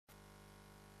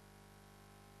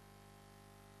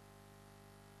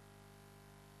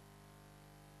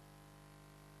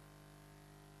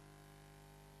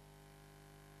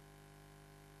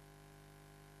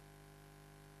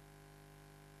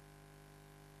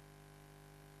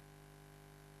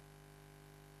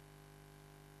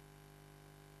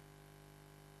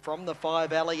From the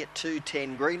 5 alley at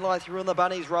 2:10. Green light through and the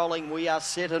bunnies rolling. We are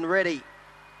set and ready.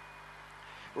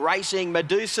 Racing,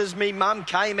 Medusa's Me Mum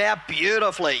came out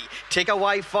beautifully. Tick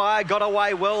Away Fire got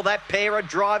away well. That pair are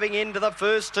driving into the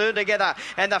first turn together,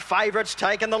 and the favourites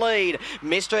taking the lead.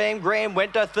 Mr. M. Graham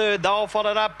went to third. They'll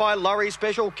followed up by Laurie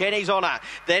Special, Kenny's Honour.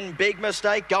 Then Big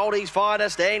Mistake, Goldie's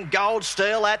Finest, and Gold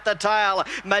Steel at the tail.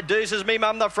 Medusa's Me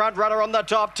Mum, the front runner on the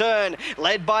top turn.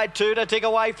 Led by 2 to Tick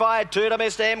Away Fire, 2 to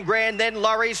Mr. M. Graham, then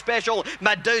Laurie Special.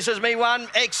 Medusa's Me Mum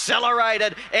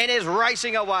accelerated and is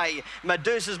racing away.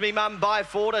 Medusa's Me Mum by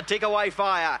 4 to Tick Away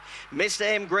Fire. Mr.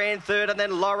 M. Grand third, and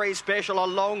then Laurie Special, a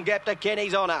long gap to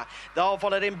Kenny's Honour. They'll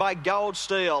followed in by Gold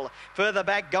Steel. Further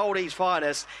back, Goldie's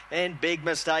Finest, and Big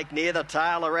Mistake near the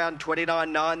tail around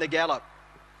 29.9 the gallop.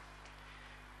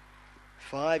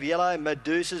 5 yellow,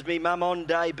 Medusa's Me Mum on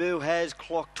debut has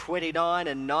clocked 29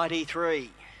 and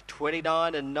 93.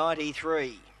 29 and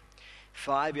 93.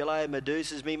 5 yellow,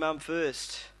 Medusa's Me Mum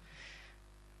first.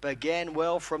 Began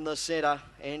well from the centre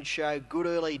and showed good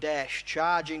early dash,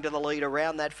 charging to the lead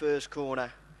around that first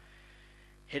corner.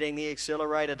 Hitting the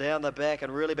accelerator down the back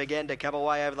and really began to come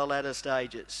away over the latter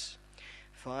stages.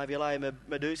 5 yellow,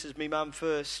 Medusa's Me Mum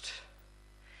first.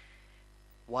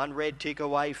 1 red, Tick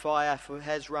Away Fire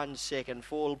has run second.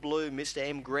 4 blue, Mr.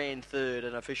 M Grand third,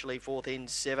 and officially fourth in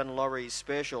 7 Laurie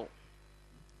Special.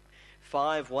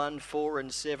 5, 1, 4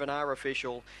 and 7 are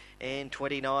official, and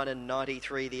 29 and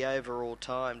 93 the overall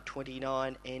time.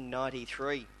 29 and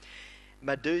 93.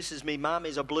 Medusa's Me Mum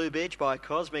is a blue bitch by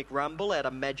Cosmic Rumble out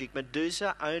of Magic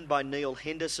Medusa, owned by Neil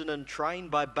Henderson and trained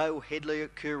by Bo Headley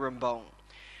at Cooranbong.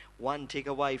 1 Tick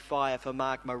Away Fire for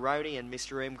Mark Moroney and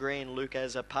Mr. M Grand Luke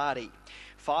as a party.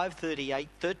 5:38,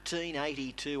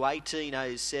 13:82,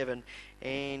 18:07,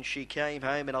 and she came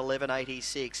home in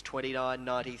 11:86,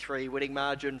 29.93, winning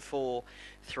margin 4,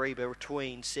 3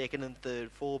 between second and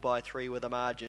third, 4 by 3 with a margin.